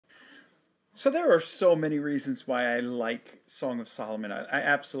So there are so many reasons why I like Song of Solomon. I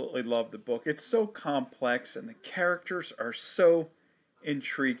absolutely love the book. It's so complex and the characters are so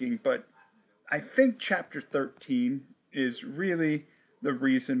intriguing, but I think chapter 13 is really the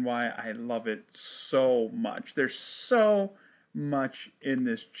reason why I love it so much. There's so much in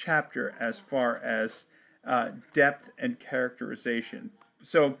this chapter as far as depth and characterization.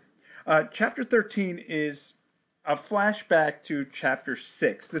 So, chapter 13 is a flashback to chapter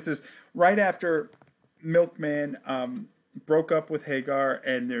 6. This is right after Milkman broke up with Hagar,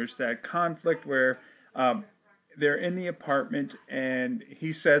 and there's that conflict where they're in the apartment, and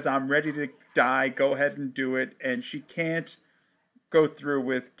he says, I'm ready to die, go ahead and do it, and she can't go through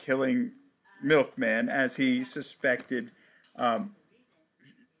with killing Milkman as he suspected.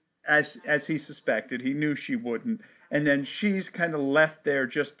 As he suspected, he knew she wouldn't, and then she's kind of left there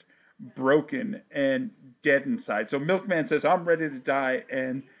just broken and dead inside. So Milkman says, I'm ready to die,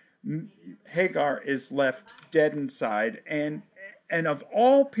 and Hagar is left dead inside. And of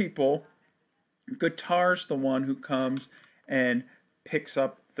all people, Guitar's the one who comes and picks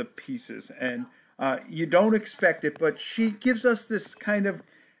up the pieces. And you don't expect it, but she gives us this kind of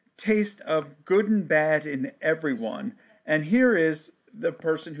taste of good and bad in everyone. And here is the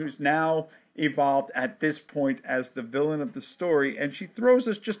person who's now evolved at this point as the villain of the story, and she throws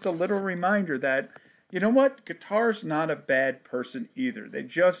us just a little reminder that, you know what, Guitar's not a bad person either. They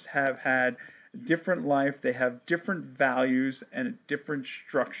just have had a different life, they have different values and a different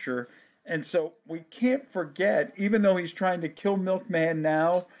structure, and so we can't forget, even though he's trying to kill Milkman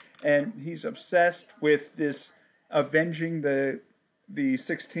now, and he's obsessed with this avenging the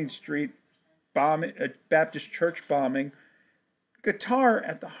 16th Street bombing, Baptist church bombing, Guitar,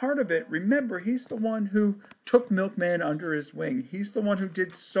 at the heart of it, remember, he's the one who took Milkman under his wing. He's the one who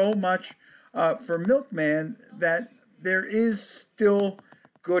did so much for Milkman that there is still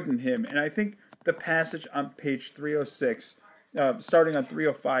good in him. And I think the passage on page 306, starting on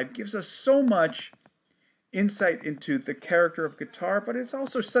 305, gives us so much insight into the character of Guitar, but it's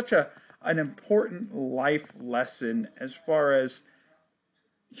also such an important life lesson as far as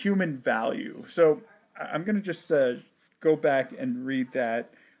human value. So I'm going to just go back and read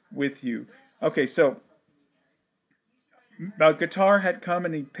that with you. Okay, so Guitar had come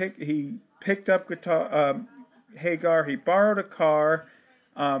and he picked up Hagar. He borrowed a car,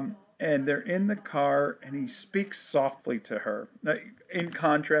 and they're in the car, and he speaks softly to her. In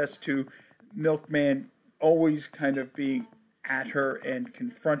contrast to Milkman always kind of being at her and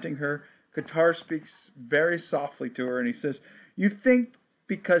confronting her, Guitar speaks very softly to her, and he says, "You think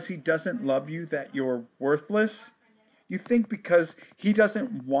because he doesn't love you that you're worthless? You think because he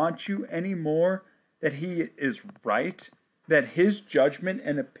doesn't want you anymore that he is right? That his judgment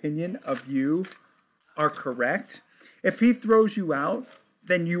and opinion of you are correct? If he throws you out,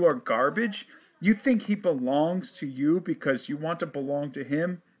 then you are garbage? You think he belongs to you because you want to belong to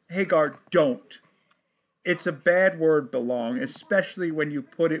him? Hagar, don't. It's a bad word, belong, especially when you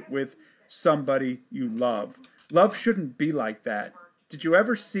put it with somebody you love. Love shouldn't be like that. Did you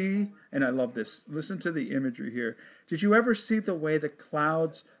ever see, and I love this, listen to the imagery here. Did you ever see the way the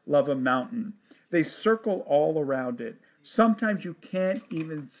clouds love a mountain? They circle all around it. Sometimes you can't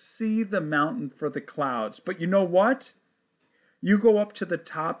even see the mountain for the clouds. But you know what? You go up to the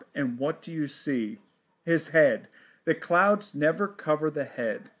top, and what do you see? His head. The clouds never cover the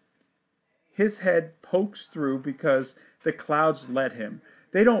head. His head pokes through because the clouds let him.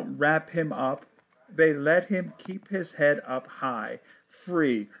 They don't wrap him up. They let him keep his head up high,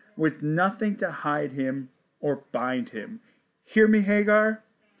 free, with nothing to hide him or bind him. Hear me, Hagar?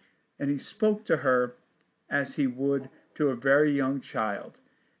 And he spoke to her as he would to a very young child.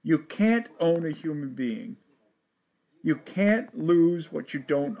 You can't own a human being. You can't lose what you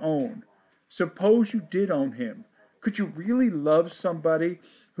don't own. Suppose you did own him. Could you really love somebody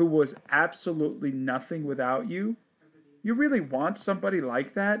who was absolutely nothing without you? You really want somebody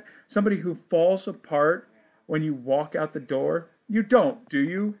like that? Somebody who falls apart when you walk out the door? You don't, do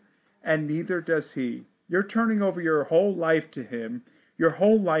you? And neither does he. You're turning over your whole life to him, your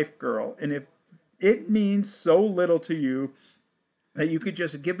whole life, girl. And if it means so little to you that you could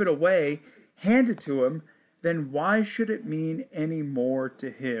just give it away, hand it to him, then why should it mean any more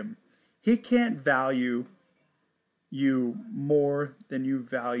to him? He can't value you more than you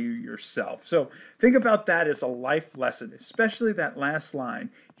value yourself. So think about that as a life lesson, especially that last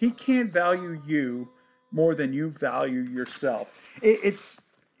line. He can't value you more than you value yourself. It's,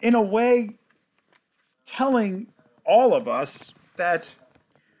 in a way, telling all of us that,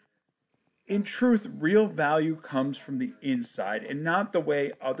 in truth, real value comes from the inside and not the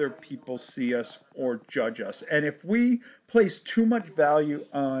way other people see us or judge us. And if we place too much value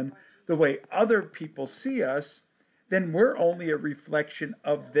on the way other people see us, then we're only a reflection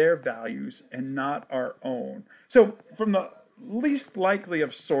of their values and not our own. So, from the least likely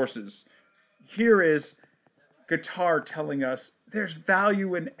of sources, here is guitar telling us there's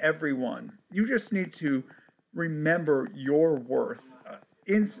value in everyone. You just need to remember your worth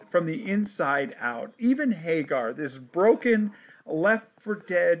from the inside out. Even Hagar, this broken, left for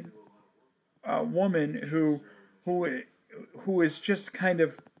dead woman who is just kind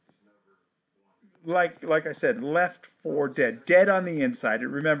of like I said, left for dead, dead on the inside.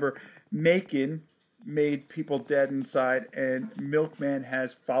 And remember, Macon made people dead inside, and Milkman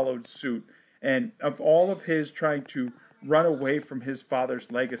has followed suit. And of all of his trying to run away from his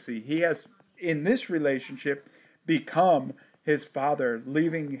father's legacy, he has, in this relationship, become his father,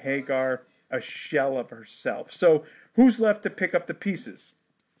 leaving Hagar a shell of herself. So who's left to pick up the pieces?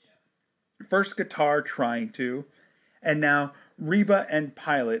 First Guitar trying to, and now Reba and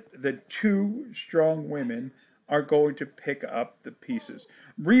Pilate, the two strong women, are going to pick up the pieces.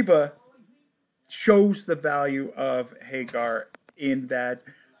 Reba shows the value of Hagar in that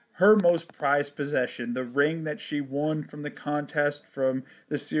her most prized possession, the ring that she won from the contest, from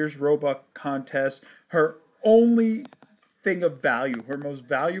the Sears Roebuck contest, her only thing of value, her most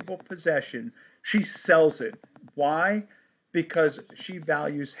valuable possession, she sells it. Why? Because she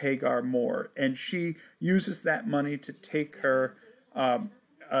values Hagar more, and she uses that money to take her,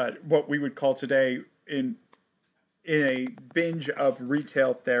 what we would call today in a binge of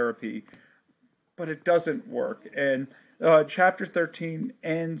retail therapy. But it doesn't work. And chapter 13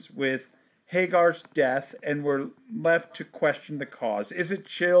 ends with Hagar's death, and we're left to question the cause. Is it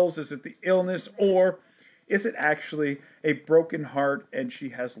chills? Is it the illness? Or is it actually a broken heart and she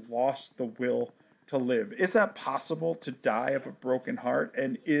has lost the will to live? Is that possible, to die of a broken heart?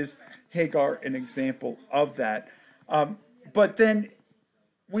 And is Hagar an example of that? But then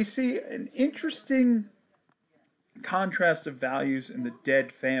we see an interesting contrast of values in the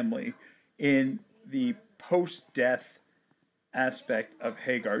dead family in the post-death aspect of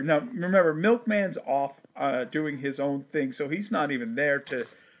Hagar. Now, remember, Milkman's off doing his own thing, so he's not even there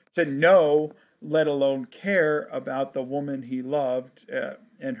to know, let alone care about the woman he loved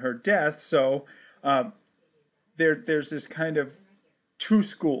and her death. So there's this kind of two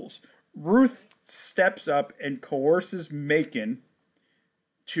schools. Ruth steps up and coerces Macon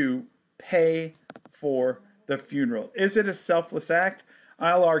to pay for the funeral. Is it a selfless act?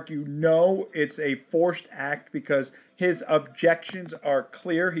 I'll argue no, it's a forced act because his objections are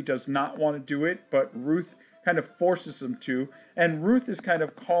clear. He does not want to do it, but Ruth kind of forces him to. And Ruth is kind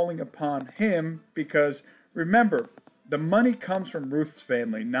of calling upon him because, remember, the money comes from Ruth's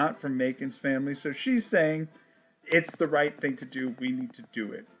family, not from Macon's family. So she's saying it's the right thing to do. We need to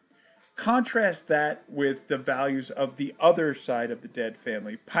do it. Contrast that with the values of the other side of the dead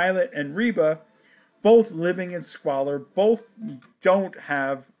family. Pilate and Reba, both living in squalor, both don't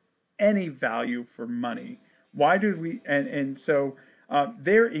have any value for money. Why do we? And so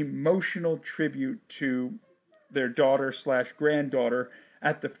their emotional tribute to their daughter / granddaughter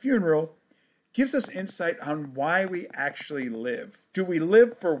at the funeral gives us insight on why we actually live. Do we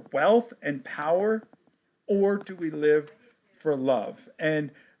live for wealth and power, or do we live for love?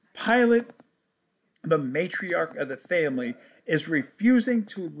 And Pilate, the matriarch of the family, is refusing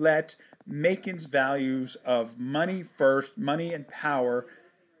to let Macon's values of money first, money and power,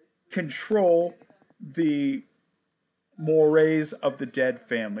 control the mores of the dead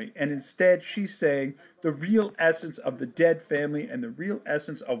family. And instead, she's saying the real essence of the dead family and the real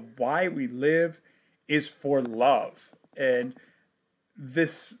essence of why we live is for love. And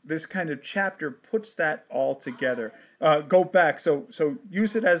this kind of chapter puts that all together. Go back, so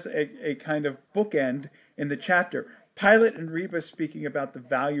use it as a kind of bookend in the chapter. Pilate and Reba speaking about the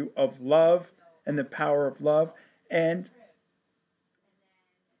value of love and the power of love, and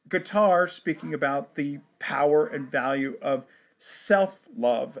Guitar speaking about the power and value of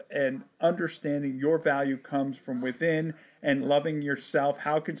self-love and understanding your value comes from within and loving yourself.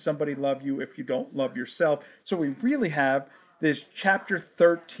 How can somebody love you if you don't love yourself? So we really have this chapter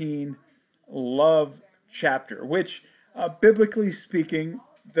 13 love chapter, which biblically speaking,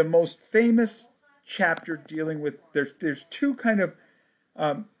 the most famous chapter dealing with, there's two kind of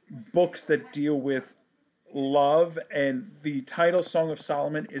books that deal with love, and the title Song of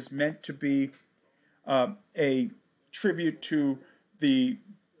Solomon is meant to be a tribute to the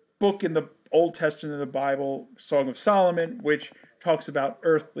book in the Old Testament of the Bible, Song of Solomon, which talks about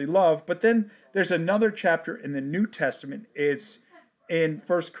earthly love. But then there's another chapter in the New Testament. It's in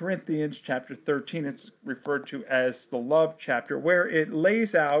 1 Corinthians chapter 13. It's referred to as the love chapter, where it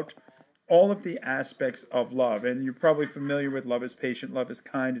lays out all of the aspects of love. And you're probably familiar with love is patient, love is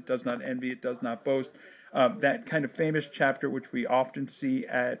kind, it does not envy, it does not boast. That kind of famous chapter, which we often see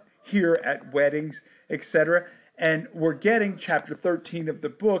here at weddings, etc. And we're getting chapter 13 of the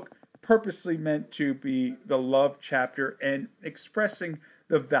book, purposely meant to be the love chapter and expressing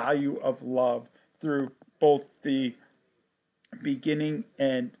the value of love through both the beginning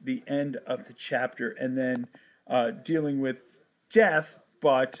and the end of the chapter, and then dealing with death,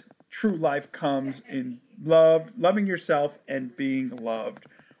 but true life comes in loving yourself and being loved.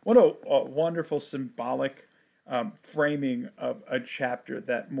 What a wonderful symbolic framing of a chapter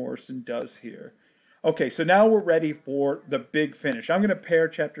that Morrison does here. Okay, so now we're ready for the big finish. I'm going to pair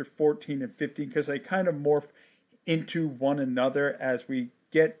chapter 14 and 15 because they kind of morph into one another as we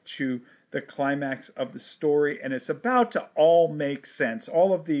get to the climax of the story, and it's about to all make sense.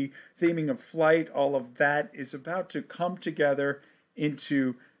 All of the theming of flight, all of that is about to come together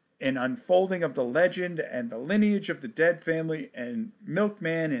into an unfolding of the legend and the lineage of the dead family and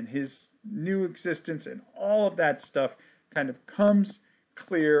Milkman and his new existence, and all of that stuff kind of comes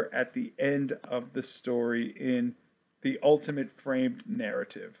clear at the end of the story in the ultimate framed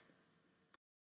narrative.